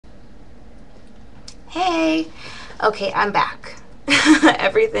Hey! Okay, I'm back.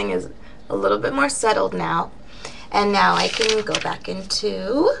 Everything is a little bit more settled now. And now I can go back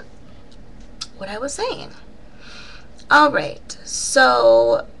into what I was saying. Alright,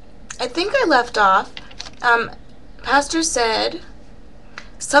 so I think I left off. Pastor said,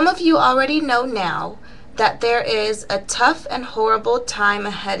 some of you already know now that there is a tough and horrible time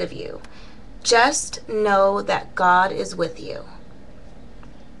ahead of you. Just know that God is with you.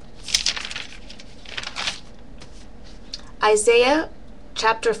 Isaiah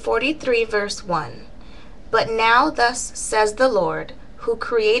chapter 43 verse 1. But now thus says the Lord, who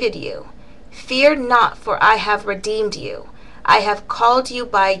created you, fear not, for I have redeemed you. I have called you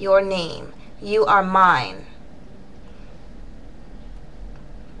by your name. You are mine.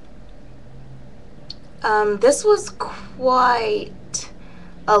 This was quite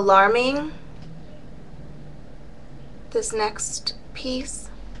alarming, this next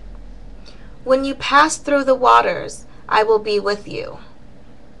piece. When you pass through the waters, I will be with you.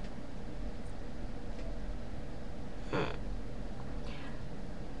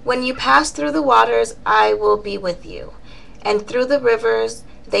 When you pass through the waters, I will be with you, and through the rivers,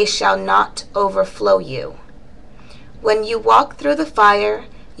 they shall not overflow you. When you walk through the fire,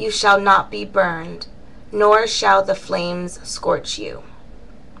 you shall not be burned, nor shall the flames scorch you.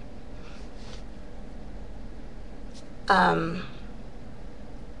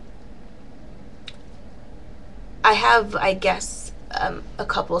 I have, I guess, a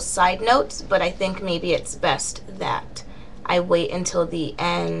couple side notes, but I think maybe it's best that I wait until the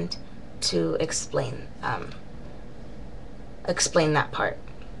end to explain that part.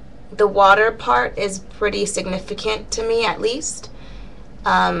 The water part is pretty significant to me, at least,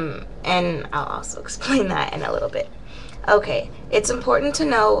 and I'll also explain that in a little bit. Okay, it's important to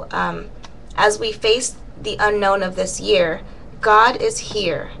know, as we face the unknown of this year, God is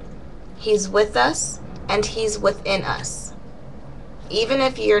here. He's with us, and He's within us. Even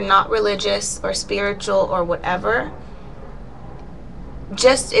if you're not religious or spiritual or whatever,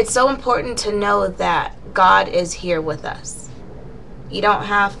 it's so important to know that God is here with us. You don't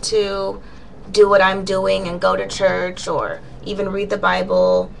have to do what I'm doing and go to church or even read the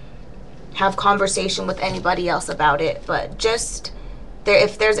Bible, have conversation with anybody else about it, but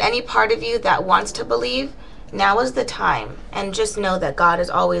if there's any part of you that wants to believe, now is the time, and just know that God is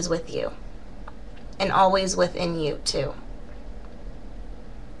always with you and always within you too.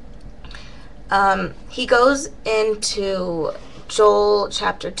 He goes into Joel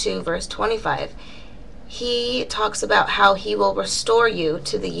chapter 2 verse 25. He talks about how He will restore you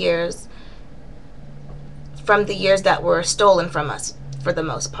to the years that were stolen from us for the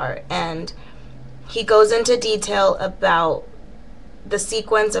most part, and he goes into detail about the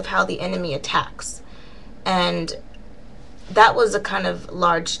sequence of how the enemy attacks, and that was a kind of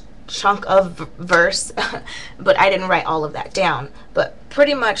large chunk of verse but I didn't write all of that down, but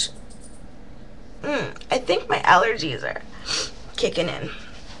pretty much I think my allergies are kicking in.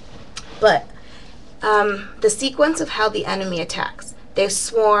 But the sequence of how the enemy attacks: they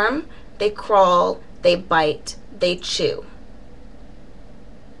swarm, they crawl, they bite, they chew.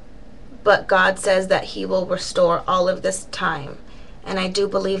 But God says that He will restore all of this time, and I do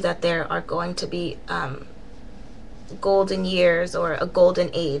believe that there are going to be golden years or a golden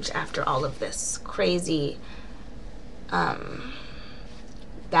age after all of this crazy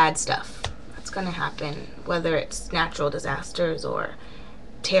bad stuff that's going to happen, whether it's natural disasters or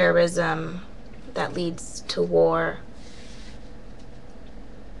terrorism that leads to war.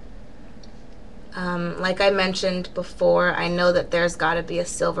 Like I mentioned before, I know that there's got to be a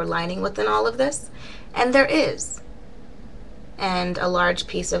silver lining within all of this, and there is. And a large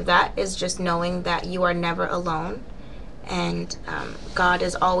piece of that is just knowing that you are never alone, and God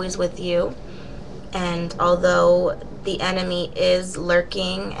is always with you. And although the enemy is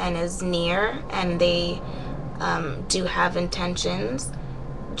lurking and is near, and they do have intentions,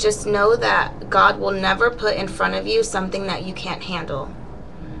 just know that God will never put in front of you something that you can't handle.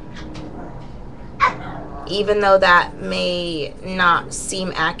 Even though that may not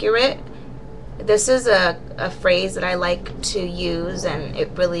seem accurate, this is a phrase that I like to use, and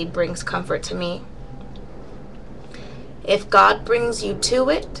it really brings comfort to me. If God brings you to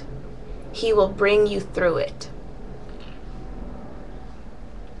it, He will bring you through it.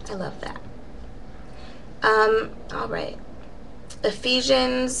 I love that. All right.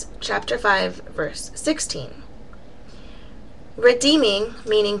 Ephesians chapter 5, verse 16. Redeeming,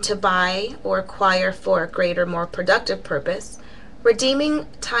 meaning to buy or acquire for a greater, more productive purpose. Redeeming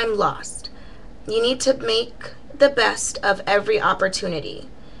time lost. You need to make the best of every opportunity.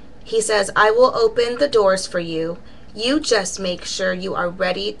 He says, I will open the doors for you. You just make sure you are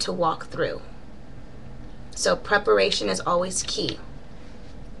ready to walk through. So preparation is always key.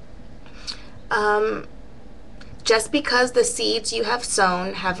 Just because the seeds you have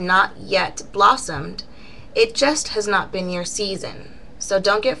sown have not yet blossomed, it just has not been your season. So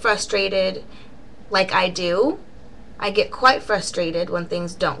don't get frustrated like I do. I get quite frustrated when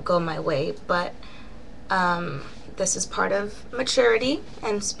things don't go my way, but this is part of maturity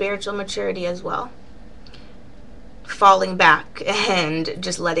and spiritual maturity as well. Falling back and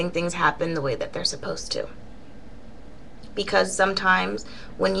just letting things happen the way that they're supposed to. Because sometimes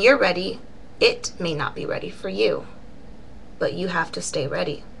when you're ready, it may not be ready for you, but you have to stay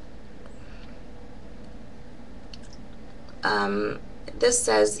ready. This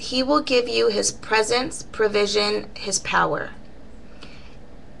says, He will give you His presence, provision, His power.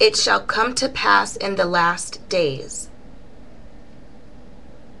 It shall come to pass in the last days.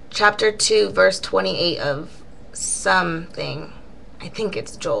 Chapter 2, verse 28 of something. I think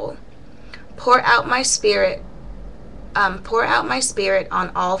it's Joel. Pour out my spirit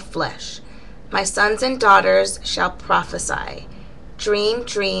on all flesh. My sons and daughters shall prophesy, dream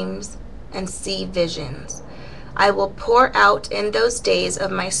dreams, and see visions. I will pour out in those days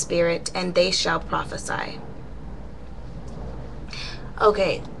of my spirit, and they shall prophesy.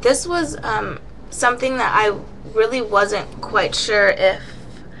 Okay, this was something that I really wasn't quite sure if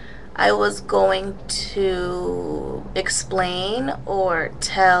I was going to explain or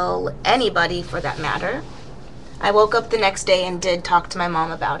tell anybody for that matter. I woke up the next day and did talk to my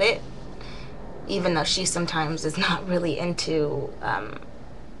mom about it, even though she sometimes is not really into,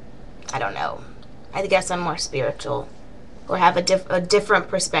 I don't know, I guess I'm more spiritual or have a different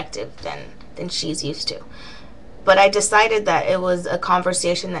perspective than she's used to. But I decided that it was a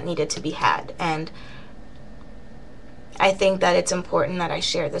conversation that needed to be had, and I think that it's important that I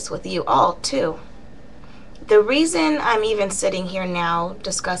share this with you all too. The reason I'm even sitting here now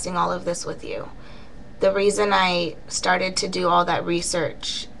discussing all of this with you, the reason I started to do all that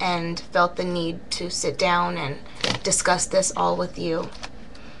research and felt the need to sit down and discuss this all with you,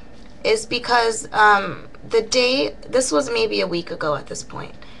 is because this was maybe a week ago at this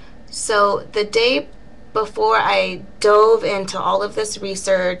point. So the day before I dove into all of this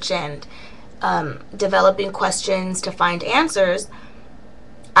research and developing questions to find answers,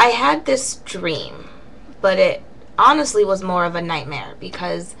 I had this dream, but it honestly was more of a nightmare,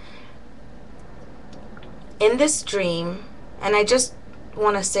 because in this dream, and I just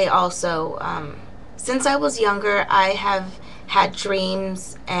want to say also, since I was younger, I have had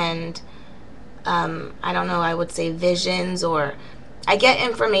dreams and I don't know, I would say visions, or I get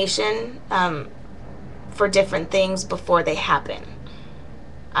information for different things before they happen.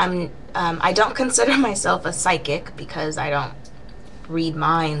 I don't consider myself a psychic because I don't read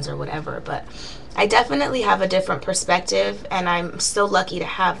minds or whatever, but I definitely have a different perspective, and I'm still lucky to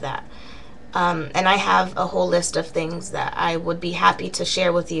have that. And I have a whole list of things that I would be happy to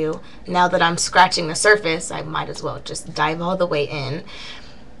share with you. Now that I'm scratching the surface, I might as well just dive all the way in.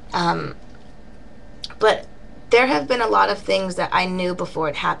 But there have been a lot of things that I knew before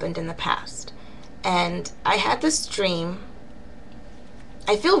it happened in the past. And I had this dream.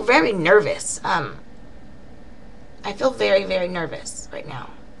 I feel very nervous. I feel very, very nervous right now.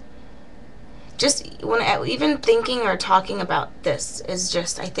 Just when even thinking or talking about this is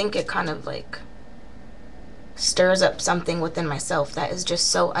just, I think it kind of like stirs up something within myself that is just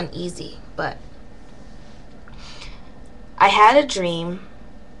so uneasy. But I had a dream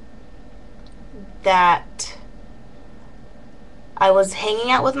that I was hanging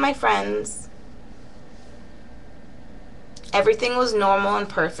out with my friends. Everything was normal and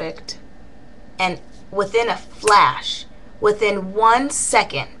perfect. And within a flash, within 1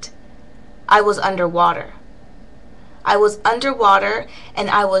 second, I was underwater. I was underwater, and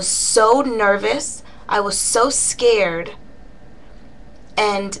I was so nervous. I was so scared.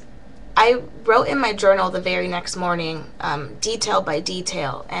 And I wrote in my journal the very next morning, detail by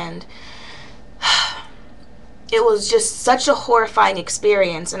detail, and it was just such a horrifying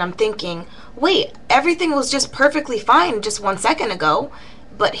experience. And I'm thinking, wait, everything was just perfectly fine just 1 second ago,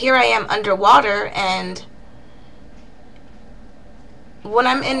 but here I am underwater, and when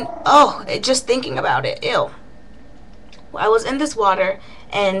I'm in, just thinking about it, ew. I was in this water,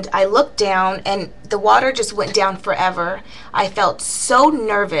 and I looked down, and the water just went down forever. I felt so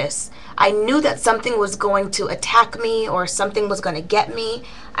nervous. I knew that something was going to attack me, or something was going to get me.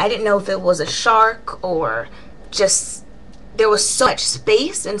 I didn't know if it was a shark, or just, there was so much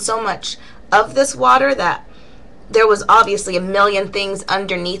space and so much of this water that there was obviously a million things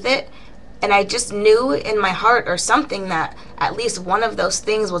underneath it. And I just knew in my heart or something that at least one of those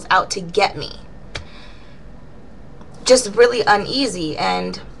things was out to get me. Just really uneasy.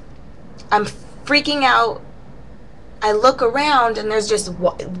 And I'm freaking out, I look around and there's just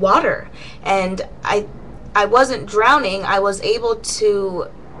water, and I wasn't drowning. I was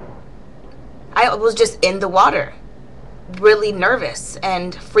just in the water, really nervous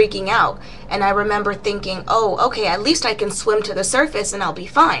and freaking out. And I remember thinking, oh, okay, at least I can swim to the surface and I'll be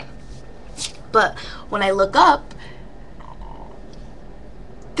fine. But when I look up,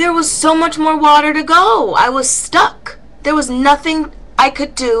 there was so much more water to go. I was stuck. There was nothing I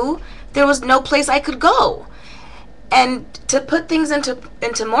could do. There was no place I could go. And to put things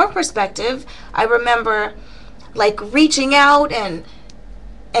into more perspective, I remember like reaching out, and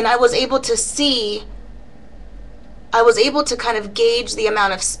I was able to kind of gauge the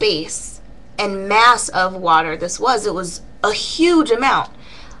amount of space and mass of water this was. It was a huge amount.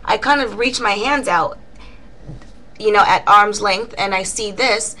 I kind of reached my hands out, at arm's length, and I see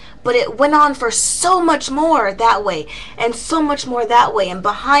this, but it went on for so much more that way, and so much more that way, and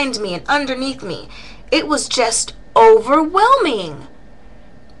behind me and underneath me. It was just overwhelming.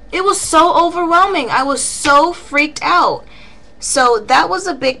 It was so overwhelming. I was so freaked out. So that was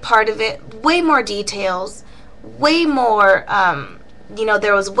a big part of it. Way more details, way more,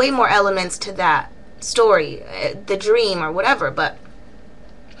 there was way more elements to that story, the dream or whatever, but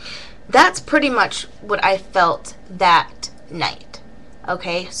that's pretty much what I felt that night.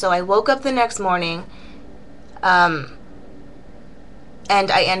 Okay, so I woke up the next morning, and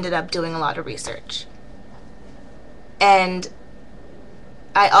I ended up doing a lot of research. And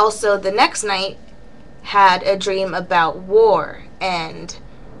I also, the next night, had a dream about war and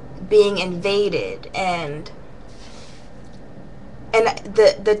being invaded, and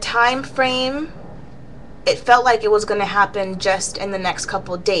the time frame, it felt like it was going to happen just in the next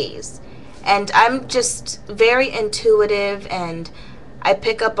couple days. And I'm just very intuitive, and I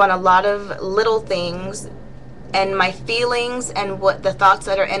pick up on a lot of little things, and my feelings and what the thoughts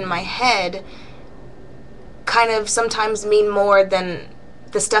that are in my head kind of sometimes mean more than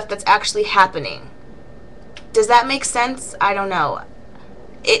the stuff that's actually happening. Does that make sense? I don't know.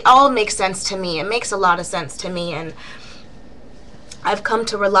 It all makes sense to me. It makes a lot of sense to me, and I've come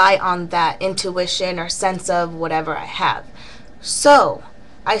to rely on that intuition or sense of whatever I have. So,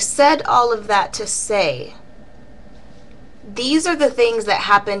 I said all of that to say, these are the things that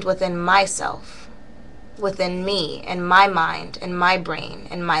happened within myself, within me, and my mind, and my brain,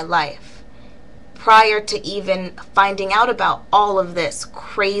 and my life, prior to even finding out about all of this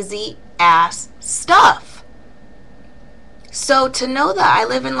crazy ass stuff. So to know that I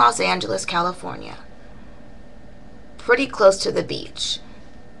live in Los Angeles, California, pretty close to the beach,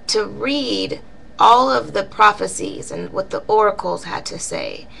 to read all of the prophecies and what the oracles had to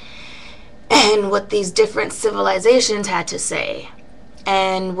say, and what these different civilizations had to say,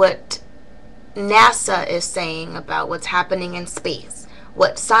 and what NASA is saying about what's happening in space,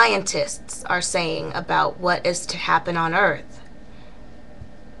 what scientists are saying about what is to happen on Earth,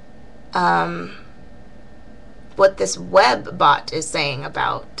 what this web bot is saying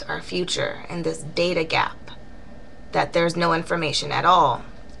about our future and this data gap, that there's no information at all.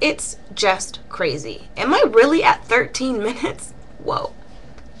 It's just crazy. Am I really at 13 minutes? Whoa.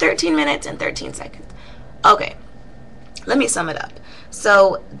 13 minutes and 13 seconds. Okay, let me sum it up.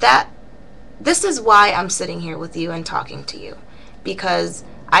 So this is why I'm sitting here with you and talking to you, because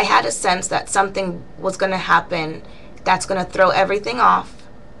I had a sense that something was going to happen that's going to throw everything off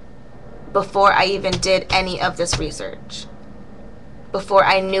before I even did any of this research, before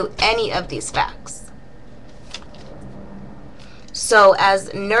I knew any of these facts. So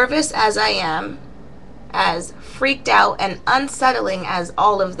as nervous as I am, as freaked out and unsettling as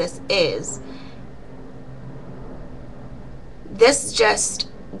all of this is, this just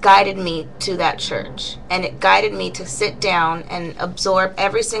guided me to that church, and it guided me to sit down and absorb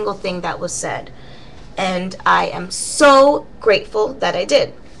every single thing that was said. And I am so grateful that I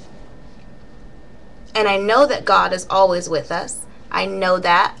did. And I know that God is always with us. I know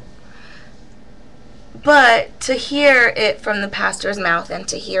that. But to hear it from the pastor's mouth and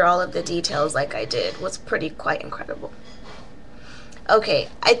to hear all of the details like I did was quite incredible. Okay,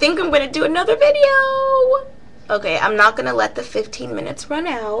 I think I'm going to do another video. Okay, I'm not going to let the 15 minutes run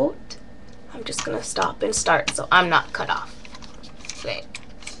out. I'm just going to stop and start so I'm not cut off. Wait.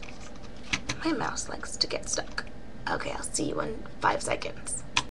 My mouse likes to get stuck. Okay, I'll see you in 5 seconds.